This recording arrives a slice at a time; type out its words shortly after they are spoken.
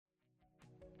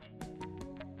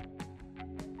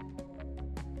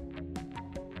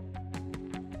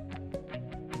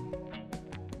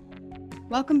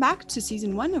Welcome back to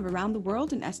Season 1 of Around the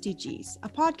World in SDGs, a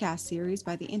podcast series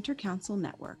by the Intercouncil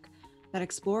Network that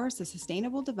explores the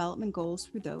Sustainable Development Goals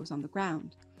through those on the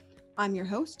ground. I'm your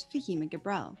host, Fahima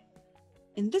Gabrel.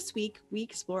 In this week, we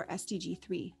explore SDG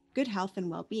 3, Good Health and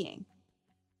Well-Being,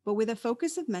 but with a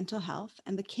focus of mental health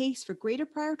and the case for greater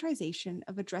prioritization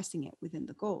of addressing it within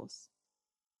the goals.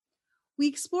 We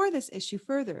explore this issue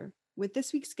further with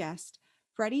this week's guest,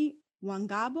 Freddie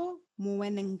Wangabo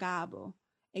Mwenengabo,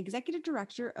 Executive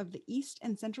Director of the East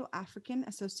and Central African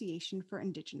Association for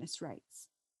Indigenous Rights.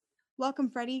 Welcome,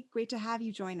 Freddie. Great to have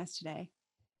you join us today.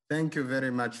 Thank you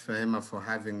very much, Fahima, for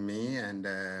having me. And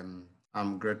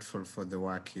I'm grateful for the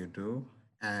work you do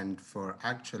and for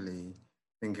actually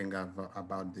thinking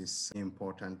about this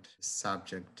important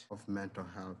subject of mental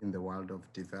health in the world of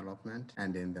development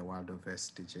and in the world of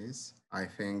SDGs. I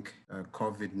think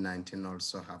COVID-19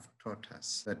 also have taught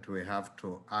us that we have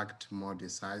to act more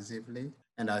decisively.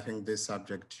 And I think this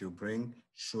subject you bring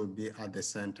should be at the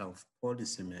center of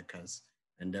policymakers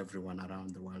and everyone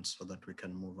around the world so that we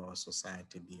can move our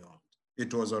society beyond.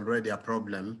 It was already a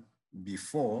problem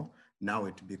before, now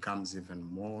it becomes even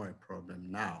more a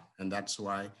problem now. And that's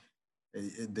why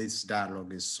this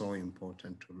dialogue is so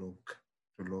important to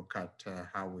look at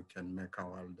how we can make our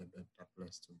world a better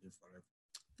place to be for everyone.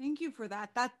 Thank you for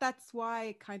that. That's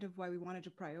why we wanted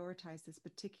to prioritize this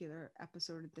particular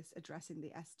episode of this addressing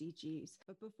the SDGs.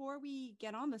 But before we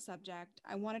get on the subject,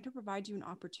 I wanted to provide you an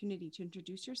opportunity to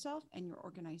introduce yourself and your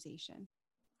organization.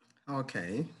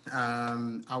 Okay,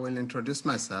 I will introduce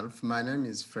myself. My name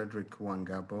is Frederick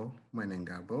Wangabo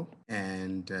Mwenengabo,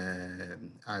 and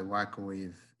I work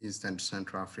with East and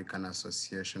Central African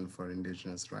Association for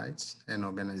Indigenous Rights, an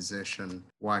organization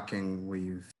working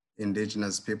with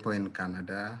Indigenous people in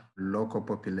Canada, local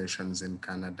populations in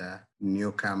Canada,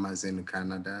 newcomers in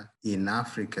Canada, in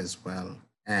Africa as well.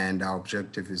 And our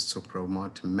objective is to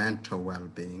promote mental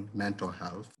well-being, mental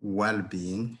health,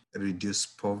 well-being, reduce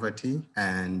poverty,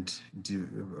 and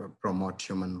promote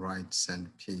human rights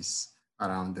and peace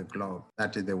around the globe.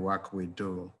 That is the work we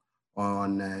do.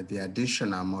 On the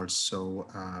addition, I'm also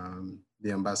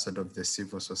the ambassador of the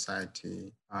civil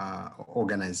society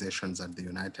organizations at the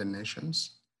United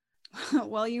Nations.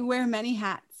 Well, you wear many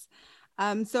hats.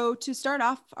 So to start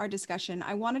off our discussion,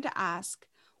 I wanted to ask,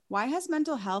 why has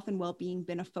mental health and well-being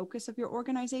been a focus of your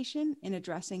organization in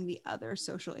addressing the other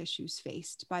social issues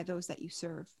faced by those that you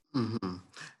serve? Mm-hmm.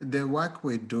 The work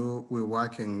we do, we're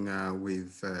working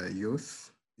with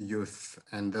youth,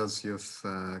 and those youth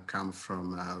come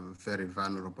from very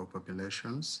vulnerable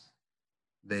populations.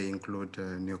 They include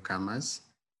newcomers,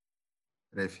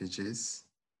 refugees,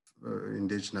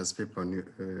 indigenous people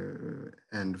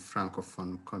and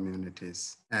francophone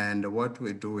communities. And what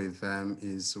we do with them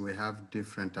is we have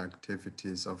different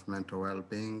activities of mental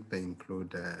well-being. They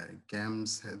include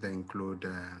games, they include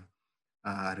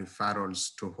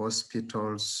referrals to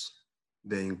hospitals,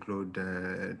 they include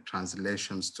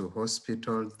translations to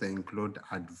hospitals, they include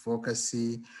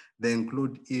advocacy, they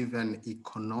include even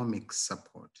economic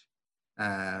support.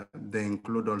 They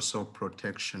include also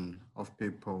protection of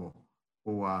people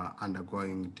who are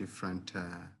undergoing different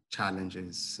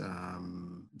challenges,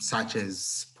 such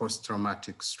as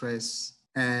post-traumatic stress.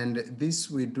 And this,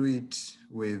 we do it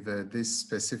with these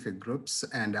specific groups,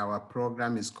 and our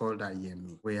program is called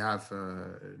IEMI. We have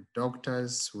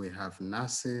doctors, we have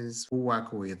nurses who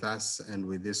work with us and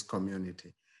with this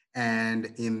community.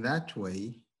 And in that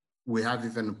way, we have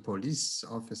even police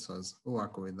officers who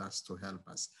work with us to help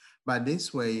us. But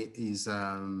this way is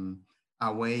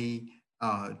a way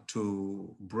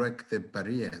to break the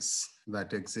barriers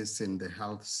that exist in the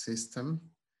health system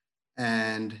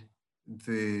and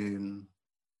the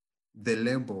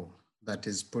label that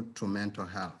is put to mental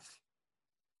health.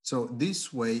 So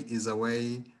this way is a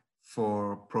way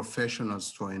for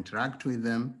professionals to interact with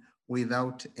them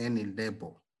without any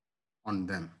label on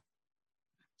them.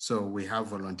 So we have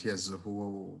volunteers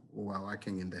who are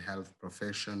working in the health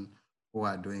profession who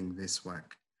are doing this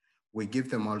work. We give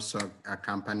them also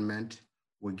accompaniment.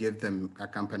 We give them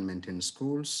accompaniment in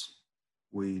schools.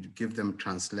 We give them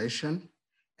translation.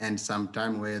 And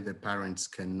sometime where the parents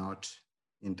cannot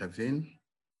intervene,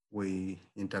 we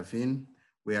intervene.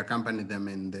 We accompany them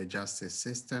in the justice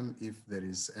system if there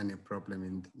is any problem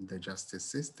in the justice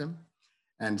system.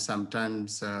 And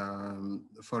sometimes,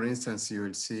 for instance, you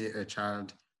will see a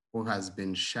child who has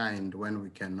been shined when we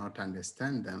cannot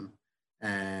understand them,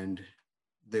 and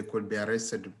they could be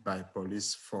arrested by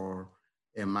police for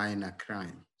a minor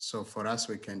crime. So for us,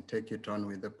 we can take it on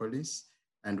with the police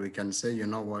and we can say, you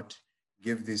know what,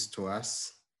 give this to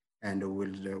us and we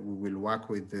will work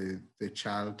with the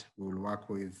child, we will work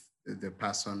with the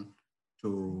person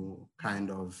to kind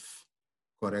of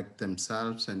correct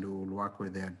themselves, and we will work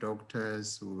with their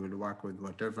doctors, we will work with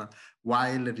whatever,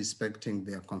 while respecting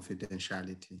their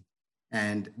confidentiality.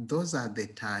 And those are the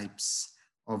types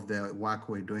of the work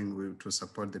we're doing to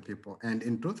support the people. And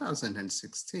in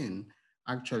 2016,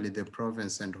 actually the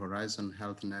Province and Horizon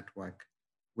Health Network,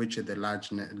 which is the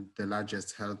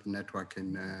largest health network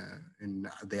in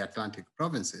the Atlantic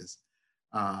provinces,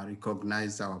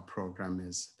 recognized our program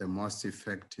as the most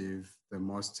effective, the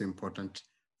most important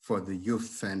for the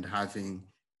youth, and having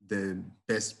the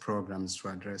best programs to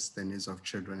address the needs of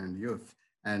children and youth,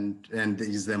 and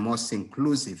is the most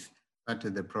inclusive. That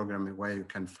is the program where you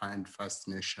can find First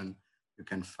Nation, you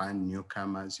can find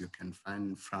newcomers, you can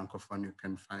find Francophone, you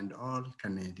can find all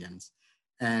Canadians.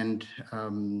 And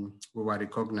we were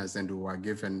recognized and we were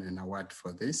given an award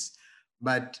for this.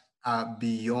 But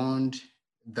beyond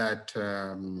that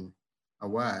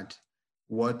award,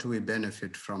 what we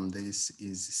benefit from this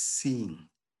is seeing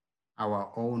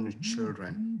our own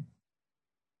children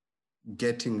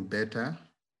getting better,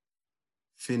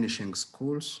 finishing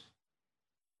schools,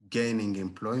 gaining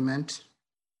employment,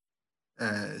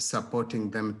 supporting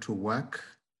them to work.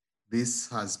 This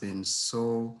has been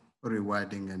so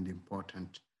rewarding and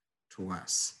important to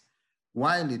us.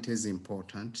 While it is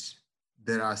important,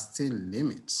 there are still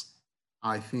limits.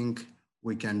 I think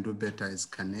we can do better as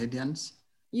Canadians.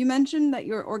 You mentioned that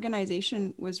your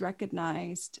organization was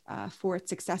recognized for its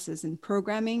successes in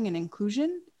programming and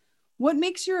inclusion. What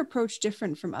makes your approach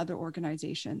different from other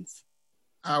organizations?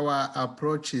 Our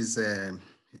approach is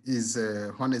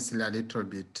honestly a little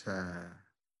bit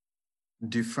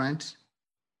different.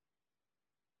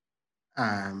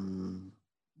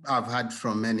 I've heard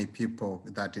from many people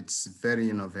that it's very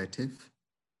innovative.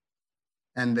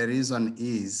 And the reason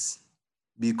is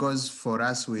because for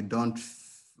us, we don't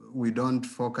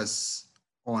focus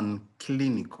on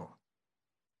clinical.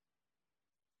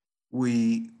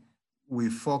 We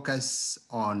focus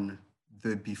on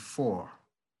the before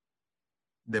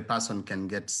the person can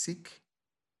get sick,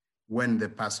 when the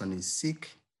person is sick,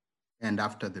 and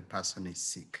after the person is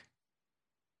sick.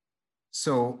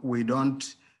 So we don't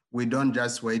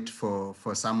just wait for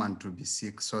someone to be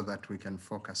sick so that we can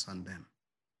focus on them.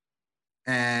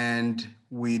 And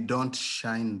we don't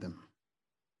shine them.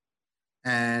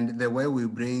 And the way we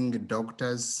bring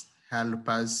doctors,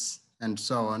 helpers, and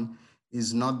so on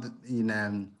is not in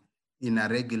a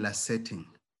regular setting.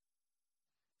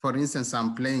 For instance,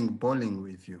 I'm playing bowling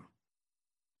with you,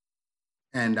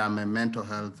 and I'm a mental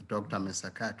health doctor, I'm a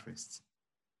psychiatrist.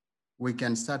 We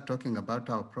can start talking about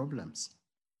our problems.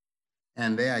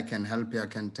 And there I can help you. I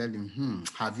can tell you,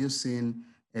 have you seen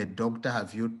a doctor?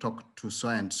 Have you talked to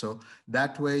so-and-so?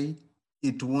 That way,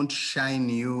 it won't shine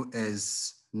you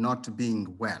as not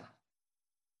being well.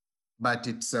 But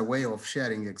it's a way of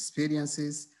sharing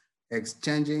experiences,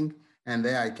 exchanging, and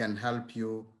there I can help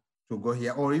you to go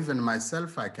here, or even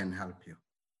myself, I can help you.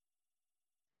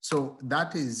 So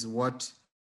that is what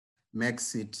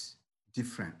makes it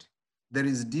different. There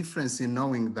is difference in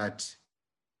knowing that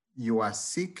you are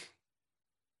sick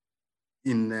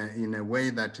in a way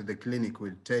that the clinic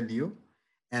will tell you,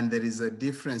 and there is a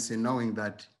difference in knowing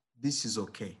that this is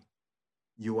okay.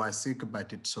 You are sick,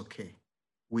 but it's okay.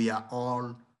 We are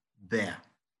all there,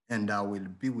 and I will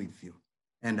be with you,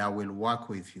 and I will work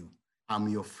with you. I'm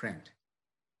your friend.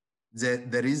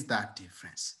 There is that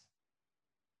difference.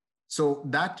 So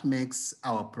that makes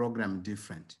our program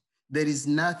different. There is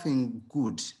nothing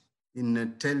good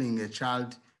in telling a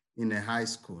child in a high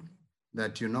school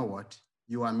that, you know what,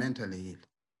 you are mentally ill.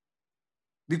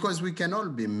 Because we can all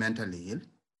be mentally ill.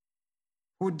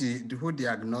 Who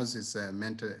diagnoses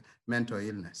mental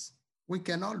illness? We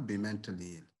can all be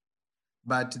mentally ill.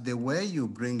 But the way you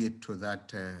bring it to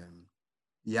that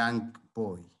young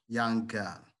boy, young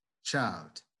girl,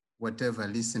 child, whatever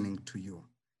listening to you,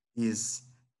 is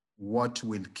what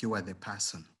will cure the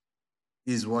person,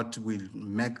 is what will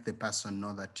make the person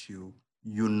know that you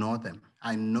know them.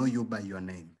 I know you by your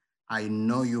name. I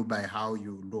know you by how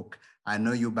you look. I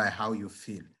know you by how you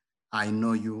feel. I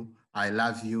know you. I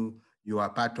love you. You are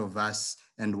part of us.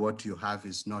 And what you have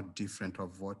is not different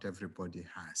of what everybody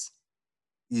has.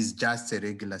 It's just a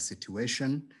regular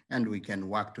situation, and we can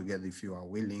work together if you are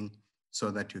willing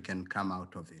so that you can come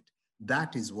out of it.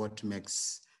 That is what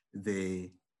makes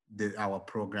our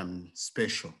program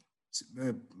special.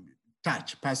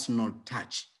 Personal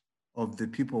touch of the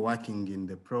people working in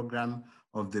the program,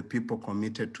 of the people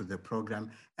committed to the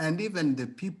program, and even the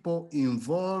people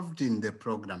involved in the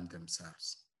program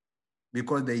themselves,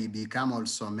 because they become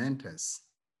also mentors,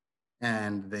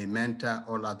 and they mentor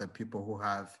all other people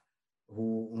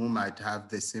who might have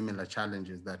the similar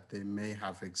challenges that they may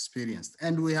have experienced.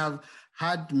 And we have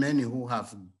had many who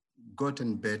have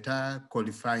gotten better,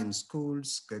 qualify in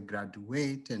schools,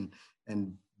 graduate,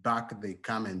 and back they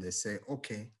come and they say,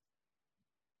 okay,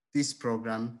 this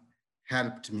program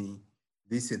helped me,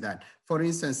 this and that. For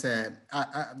instance,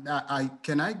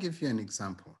 can I give you an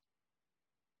example?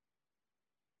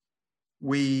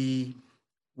 We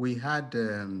had,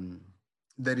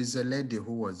 there is a lady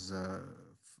who was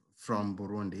from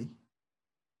Burundi.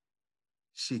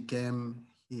 She came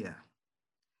here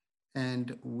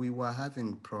and we were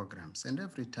having programs. And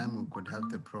every time we could have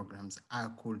the programs, I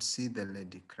could see the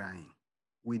lady crying.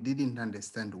 We didn't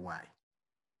understand why.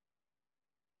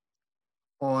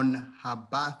 On her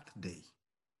birthday,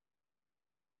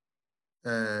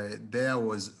 there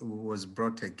was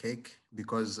brought a cake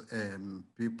because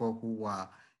people who were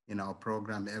in our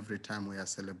program, every time we are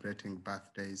celebrating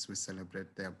birthdays, we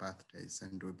celebrate their birthdays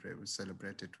and we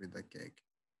celebrate it with a cake.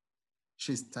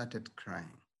 She started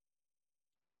crying.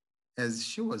 As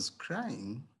she was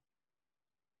crying,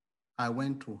 I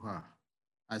went to her.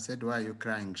 I said, why are you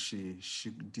crying? She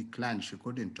declined. She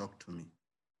couldn't talk to me.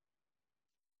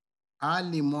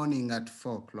 Early morning at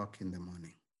 4 o'clock in the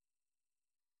morning,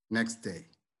 next day,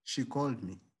 she called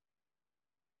me.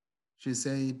 She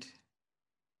said,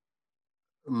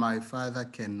 my father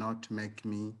cannot make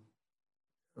me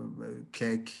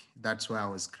cake. That's why I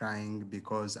was crying,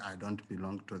 because I don't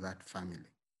belong to that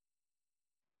family.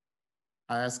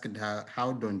 I asked her,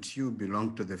 how don't you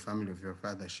belong to the family of your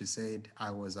father? She said,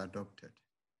 I was adopted.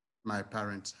 My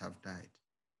parents have died.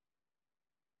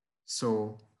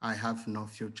 So I have no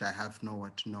future. I have no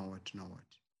what.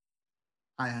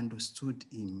 I understood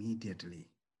immediately.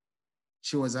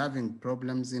 She was having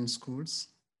problems in schools.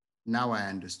 Now I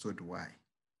understood why.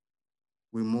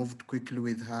 We moved quickly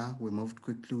with her. We moved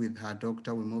quickly with her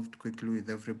doctor. We moved quickly with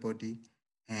everybody,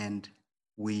 and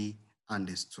we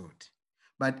understood.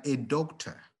 But a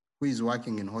doctor who is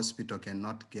working in hospital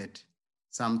cannot get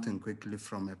something quickly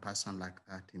from a person like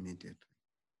that immediately,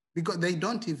 because they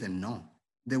don't even know.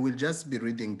 They will just be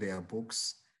reading their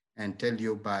books and tell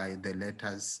you by the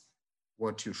letters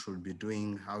what you should be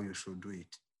doing, how you should do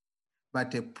it.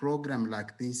 But a program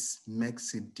like this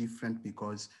makes it different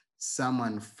because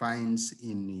someone finds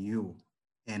in you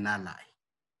an ally.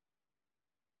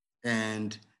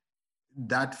 And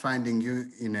that finding you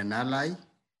in an ally,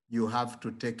 you have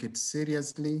to take it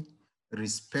seriously,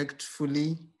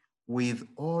 respectfully, with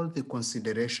all the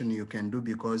consideration you can do,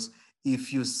 because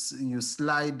if you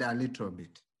slide a little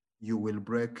bit, you will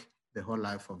break the whole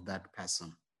life of that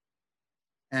person.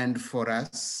 And for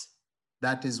us,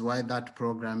 that is why that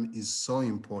program is so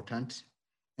important.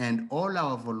 And all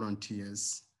our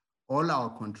volunteers, all our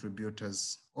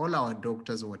contributors, all our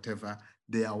doctors, whatever,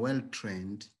 they are well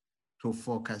trained to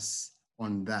focus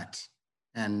on that.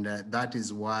 And that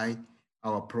is why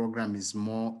our program is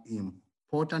more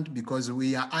important, because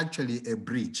we are actually a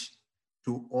bridge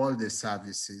to all the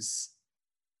services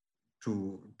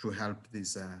to help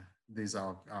these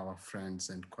our friends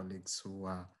and colleagues who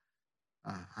are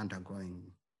undergoing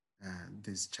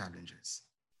these challenges.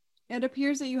 It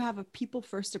appears that you have a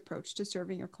people-first approach to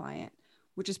serving your client,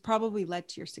 which has probably led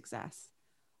to your success.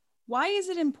 Why is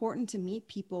it important to meet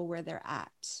people where they're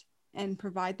at and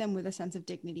provide them with a sense of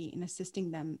dignity in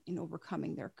assisting them in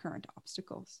overcoming their current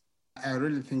obstacles? I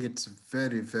really think it's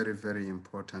very, very, very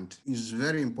important. It's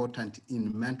very important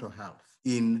in mental health,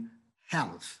 in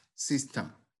health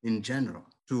system in general,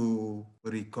 to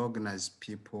recognize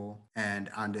people and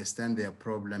understand their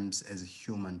problems as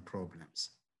human problems.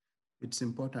 It's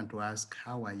important to ask,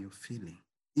 how are you feeling?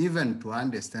 Even to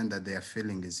understand that their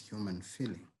feeling is human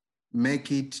feeling.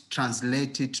 Make it,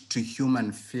 translate it to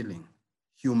human feeling,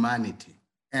 humanity.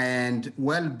 And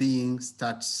well-being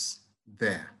starts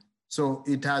there. So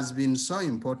it has been so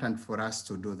important for us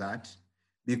to do that,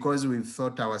 because we've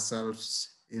thought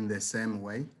ourselves in the same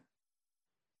way.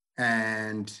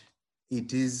 And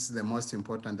it is the most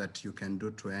important that you can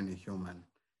do to any human.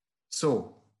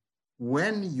 So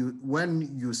when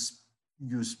you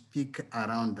speak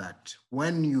around that,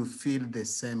 when you feel the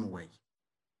same way,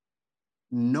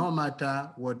 no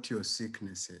matter what your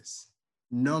sickness is,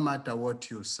 no matter what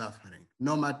you're suffering,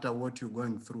 no matter what you're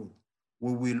going through,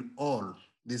 we will all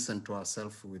listen to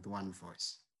ourselves with one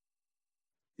voice.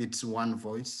 It's one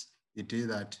voice. It is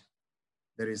that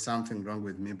there is something wrong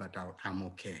with me, but I'm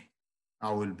okay.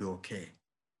 I will be okay.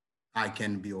 I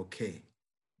can be okay.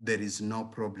 There is no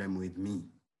problem with me.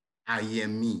 I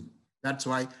am me. That's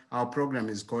why our program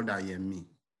is called I Am Me.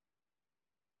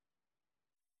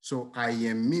 So I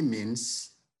am me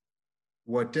means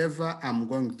whatever I'm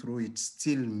going through, it's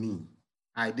still me.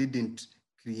 I didn't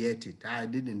create it. I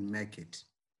didn't make it.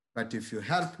 But if you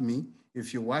help me,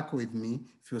 if you work with me,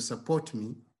 if you support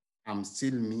me, I'm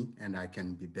still me and I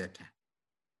can be better.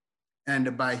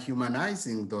 And by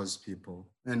humanizing those people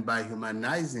and by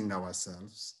humanizing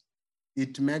ourselves,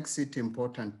 it makes it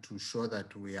important to show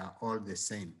that we are all the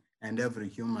same and every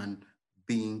human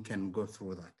being can go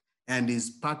through that and is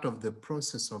part of the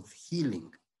process of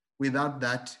healing. Without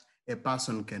that, a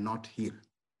person cannot heal.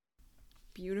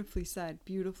 Beautifully said,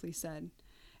 beautifully said.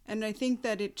 And I think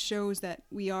that it shows that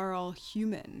we are all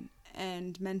human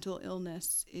and mental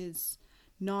illness is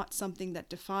not something that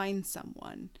defines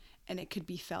someone and it could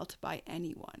be felt by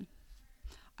anyone.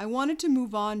 I wanted to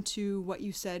move on to what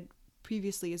you said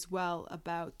previously as well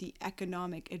about the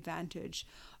economic advantage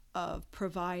of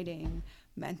providing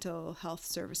mental health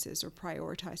services or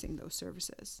prioritizing those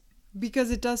services.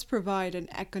 Because it does provide an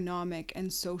economic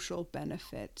and social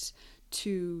benefit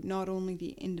to not only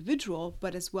the individual,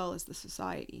 but as well as the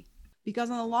society. Because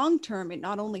on the long term, it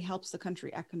not only helps the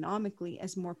country economically,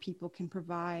 as more people can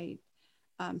provide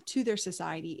to their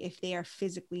society if they are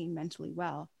physically and mentally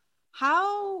well.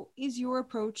 How is your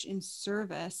approach in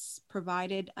service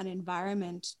provided an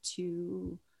environment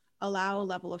to allow a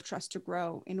level of trust to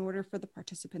grow in order for the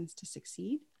participants to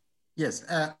succeed? Yes,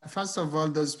 first of all,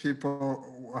 those people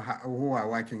who are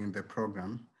working in the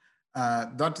program,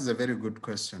 that is a very good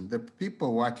question. The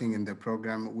people working in the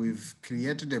program, we've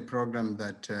created a program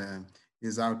that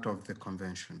is out of the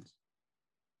conventions,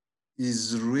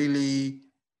 is really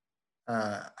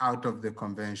out of the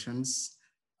conventions.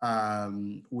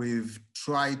 We've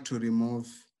tried to remove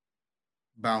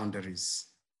boundaries.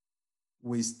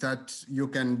 You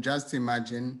can just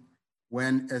imagine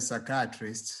when a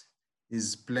psychiatrist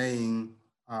is playing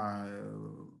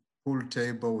pool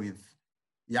table with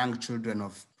young children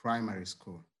of primary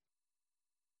school,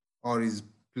 or is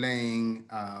playing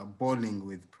bowling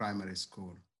with primary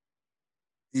school,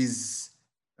 is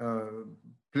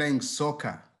playing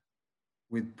soccer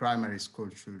with primary school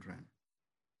children.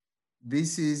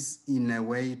 This is in a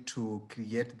way to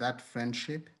create that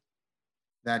friendship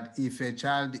that if a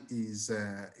child is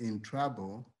in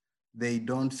trouble, they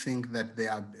don't think that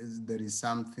there is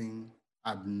something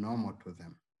abnormal to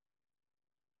them.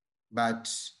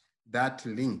 But that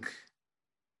link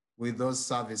with those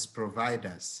service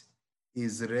providers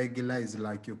is regular. It's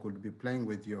like you could be playing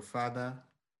with your father,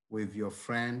 with your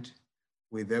friend,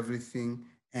 with everything,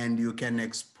 and you can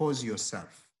expose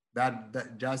yourself.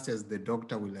 That just as the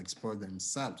doctor will expose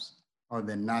themselves or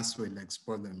the nurse will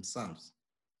expose themselves.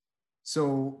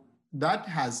 So that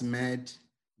has made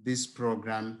this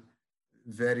program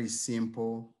very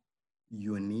simple,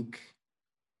 unique,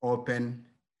 open,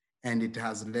 and it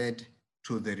has led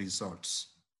to the results.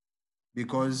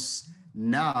 Because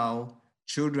now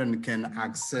children can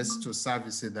access to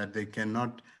services that they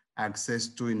cannot access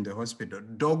to in the hospital.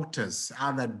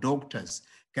 Other doctors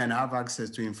can have access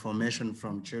to information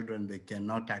from children they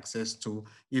cannot access to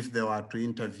if they were to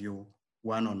interview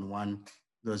one-on-one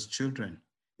those children.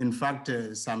 In fact,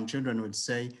 some children would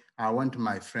say, I want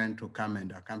my friend to come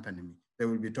and accompany me. They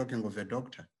will be talking of a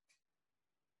doctor.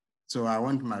 So I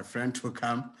want my friend to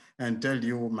come and tell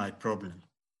you my problem.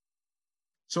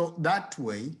 So that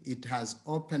way, it has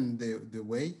opened the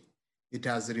way. It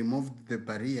has removed the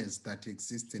barriers that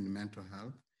exist in mental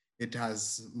health. It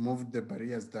has moved the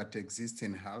barriers that exist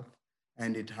in health.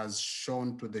 And it has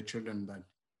shown to the children that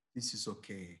this is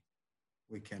okay.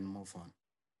 We can move on.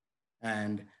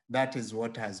 And that is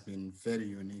what has been very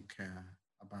unique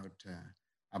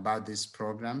about this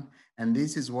program. And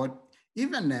this is what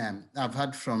even I've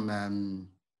heard from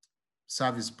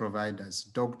service providers,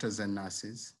 doctors and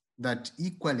nurses, that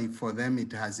equally for them,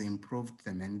 it has improved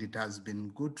them and it has been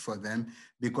good for them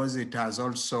because it has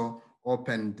also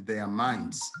opened their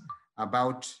minds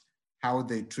about how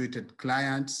they treated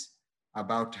clients,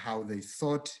 about how they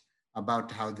thought,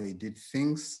 about how they did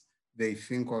things. They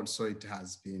think also it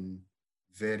has been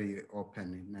very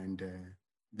open and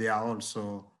they are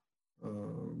also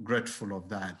grateful of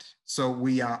that. So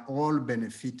we are all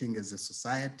benefiting as a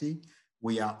society.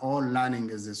 We are all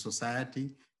learning as a society,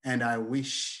 and I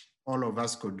wish all of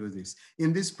us could do this.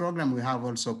 In this program, we have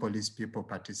also police people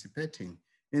participating.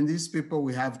 In these people,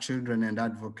 we have children and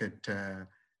advocate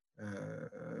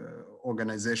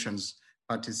organizations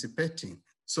participating.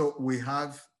 So we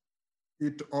have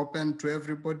it open to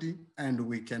everybody, and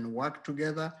we can work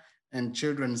together, and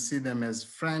children see them as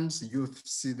friends, youth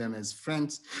see them as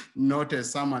friends, not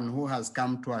as someone who has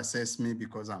come to assess me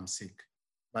because I'm sick,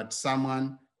 but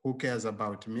someone who cares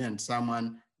about me and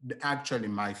someone, actually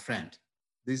my friend.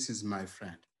 This is my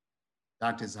friend.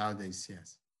 That is how they see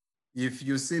us. If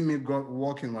you see me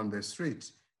walking on the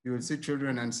street, You will see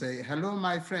children and say, hello,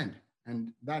 my friend.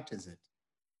 And that is it.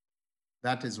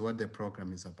 That is what the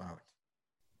program is about.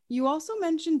 You also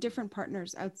mentioned different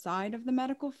partners outside of the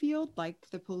medical field, like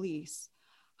the police.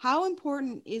 How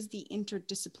important is the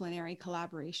interdisciplinary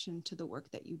collaboration to the work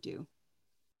that you do?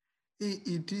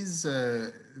 It is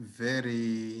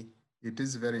very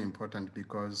important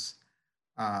because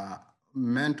uh,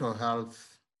 mental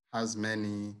health has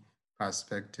many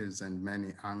perspectives and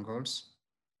many angles,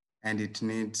 and it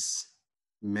needs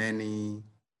many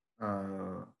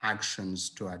actions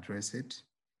to address it.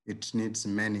 It needs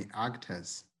many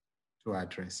actors to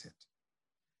address it.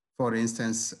 For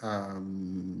instance,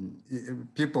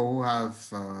 people who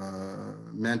have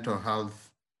mental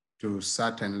health to a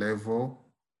certain level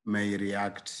may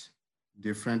react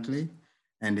differently.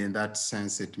 And in that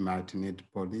sense, it might need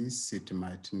police, it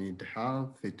might need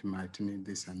help, it might need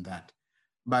this and that.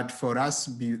 But for us,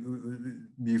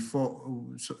 before,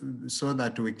 so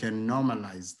that we can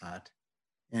normalize that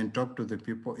and talk to the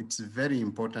people, it's very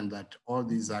important that all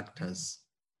these actors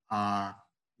are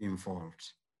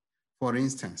involved. For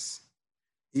instance,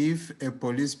 if a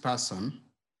police person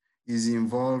is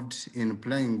involved in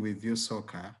playing with you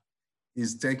soccer,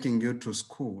 is taking you to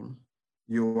school,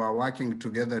 you are working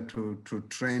together to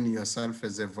train yourself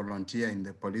as a volunteer in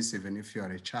the police, even if you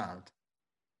are a child,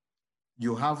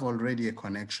 you have already a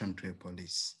connection to a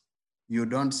police. You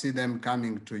don't see them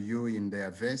coming to you in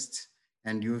their vest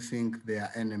and you think they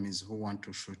are enemies who want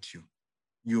to shoot you.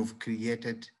 You've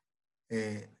created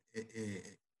a, a,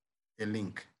 a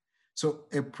link. So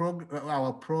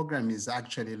our program is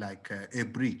actually like a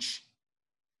bridge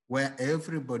where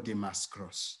everybody must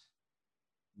cross.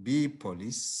 Be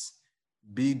police,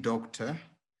 be doctor,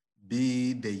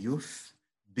 be the youth,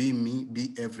 be me,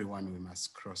 be everyone, we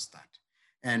must cross that.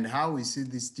 And how we see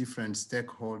these different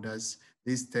stakeholders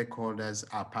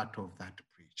are part of that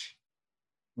bridge.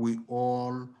 We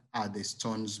all are the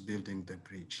stones building the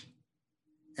bridge.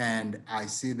 And I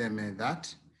see them in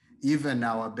that. Even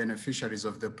our beneficiaries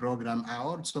of the program are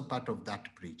also part of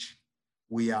that bridge.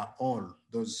 We are all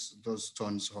those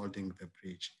stones holding the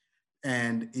bridge.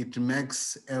 And it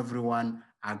makes everyone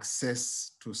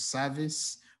access to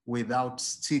service without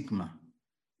stigma,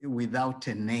 without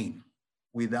a name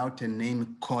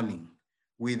calling,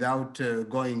 without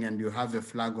going and you have a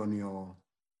flag on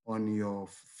your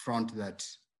front that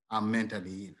I'm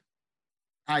mentally ill.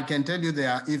 I can tell you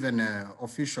there are even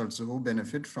officials who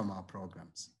benefit from our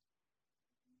programs.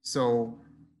 So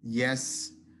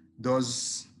yes,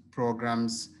 those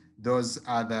programs, those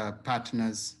other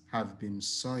partners have been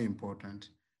so important,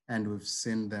 and we've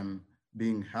seen them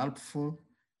being helpful,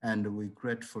 and we're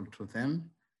grateful to them,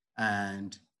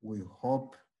 and we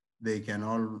hope they can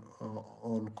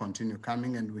all continue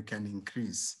coming, and we can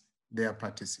increase their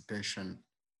participation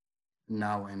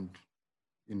now and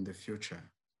in the future.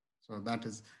 So that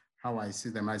is how I see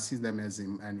them. I see them as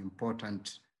an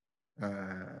important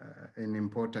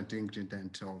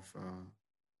ingredient of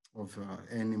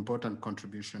an important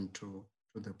contribution to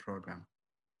the program.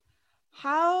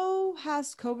 How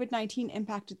has COVID-19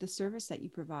 impacted the service that you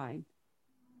provide?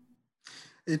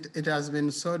 It has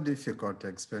been so difficult,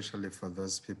 especially for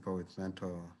those people with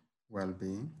mental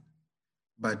well-being.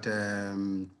 But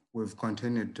we've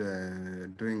continued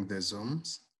doing the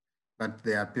Zooms, but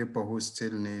there are people who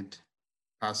still need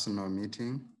personal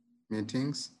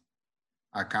meetings,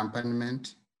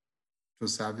 accompaniment to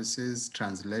services,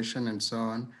 translation, and so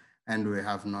on, and we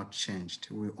have not changed.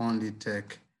 We only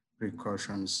take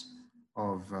precautions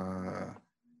of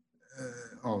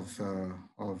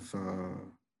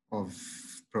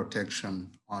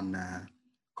protection on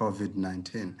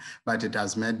COVID-19, but it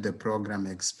has made the program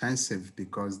expensive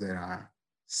because there are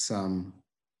some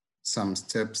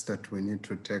steps that we need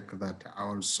to take that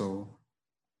are also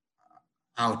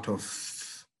out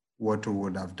of what we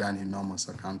would have done in normal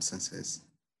circumstances.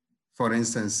 For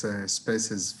instance,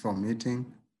 spaces for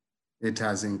meeting, it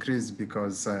has increased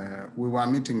because we were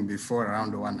meeting before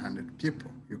around 100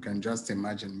 people. You can just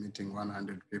imagine meeting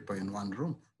 100 people in one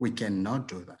room. We cannot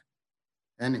do that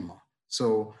anymore.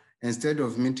 So instead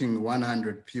of meeting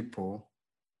 100 people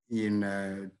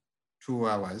in 2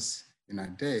 hours in a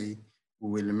day,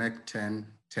 we will make 10,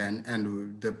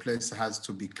 and the place has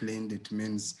to be cleaned. It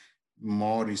means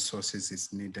more resources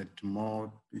is needed,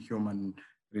 more human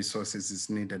resources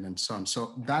is needed, and so on.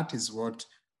 So that is what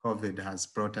COVID has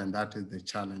brought, and that is the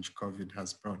challenge COVID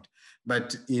has brought.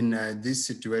 But in this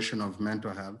situation of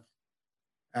mental health,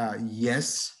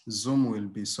 yes, Zoom will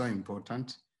be so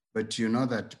important, but you know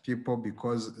that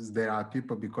there are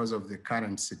people because of the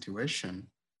current situation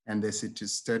and the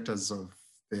status of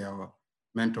their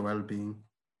mental well-being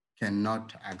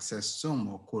cannot access Zoom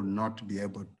or could not be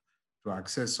able to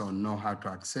access or know how to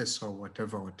access or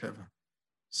whatever.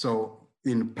 So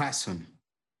in person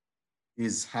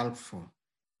is helpful,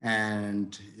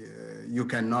 and you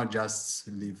cannot just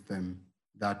leave them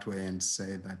that way and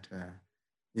say that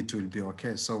it will be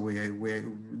okay. So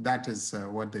that is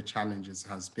what the challenges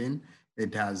has been.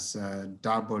 It has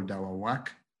doubled our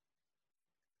work.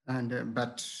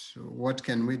 But what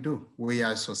can we do? We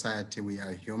are society, we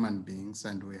are human beings,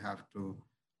 and we have to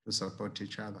support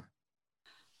each other.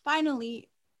 Finally,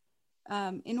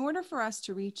 in order for us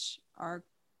to reach our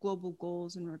global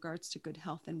goals in regards to good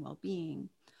health and well-being,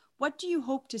 what do you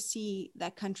hope to see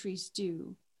that countries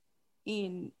do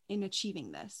in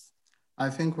achieving this?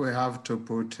 I think we have to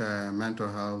put mental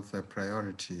health a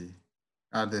priority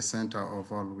at the center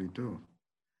of all we do.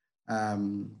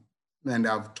 And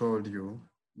I've told you,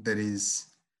 there is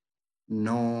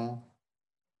no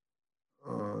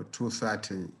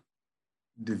 230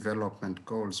 development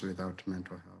goals without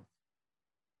mental health,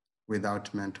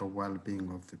 without mental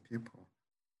well-being of the people,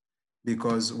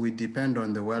 because we depend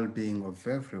on the well-being of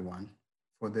everyone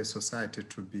for the society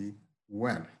to be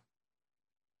well.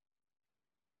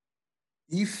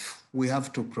 If we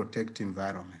have to protect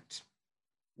environment,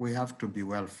 we have to be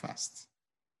well first.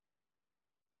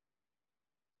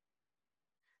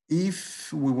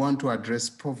 If we want to address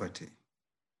poverty,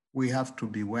 we have to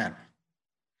be well.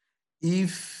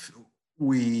 If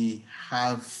we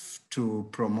have to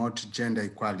promote gender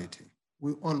equality,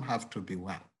 we all have to be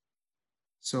well.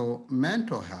 So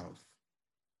mental health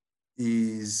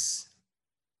is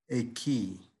a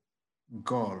key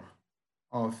goal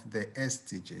of the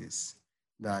SDGs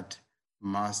that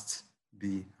must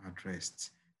be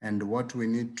addressed. And what we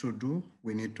need to do,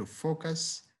 we need to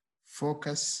focus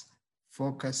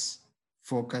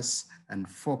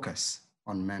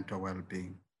on mental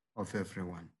well-being of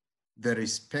everyone, the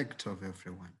respect of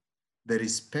everyone, the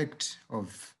respect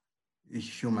of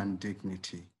human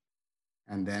dignity,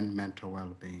 and then mental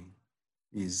well-being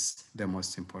is the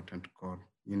most important goal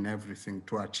in everything.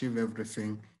 To achieve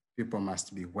everything, people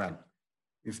must be well.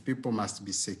 If people must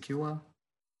be secure,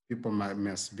 people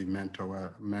must be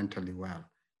mentally well.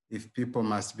 If people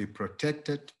must be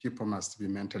protected, people must be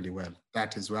mentally well.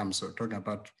 That is why I'm talking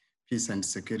about peace and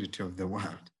security of the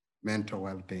world, mental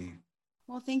well-being.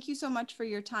 Well, thank you so much for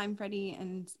your time, Freddie,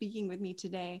 and speaking with me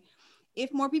today.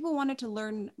 If more people wanted to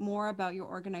learn more about your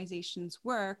organization's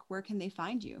work, where can they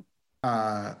find you?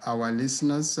 Our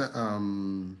listeners,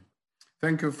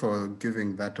 thank you for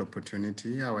giving that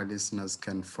opportunity. Our listeners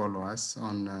can follow us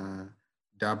on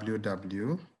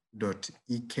www.ecare.org,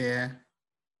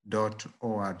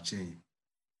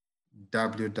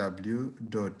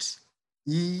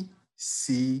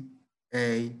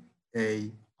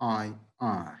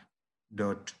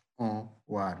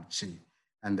 www.ecair.org,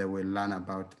 and they will learn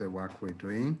about the work we're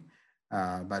doing.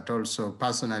 But also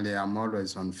personally, I'm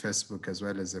always on Facebook as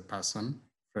well as a person,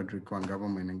 Frederick Wangabo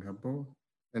Mwenengabo.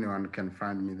 Anyone can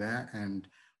find me there and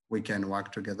we can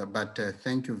work together. But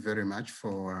thank you very much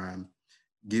for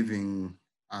giving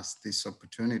us this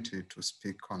opportunity to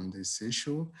speak on this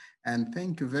issue. And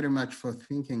thank you very much for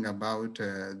thinking about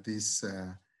this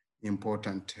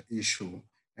important issue.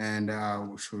 And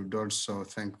we should also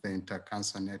thank the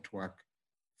Intercancer Network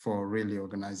for really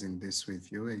organizing this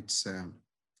with you. It's an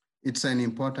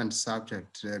important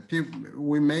subject.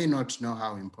 We may not know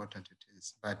how important it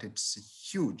is, but it's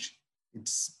huge,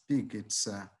 it's big,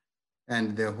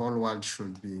 and the whole world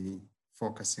should be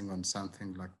focusing on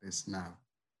something like this now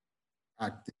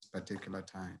at this particular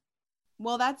time.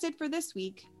 Well, that's it for this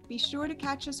week. Be sure to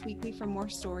catch us weekly for more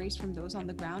stories from those on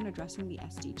the ground addressing the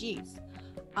SDGs.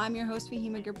 I'm your host,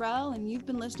 Fahima Gabriel, and you've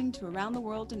been listening to Around the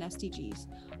World in SDGs,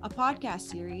 a podcast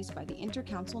series by the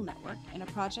Intercouncil Network and a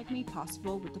project made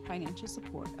possible with the financial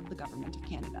support of the Government of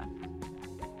Canada.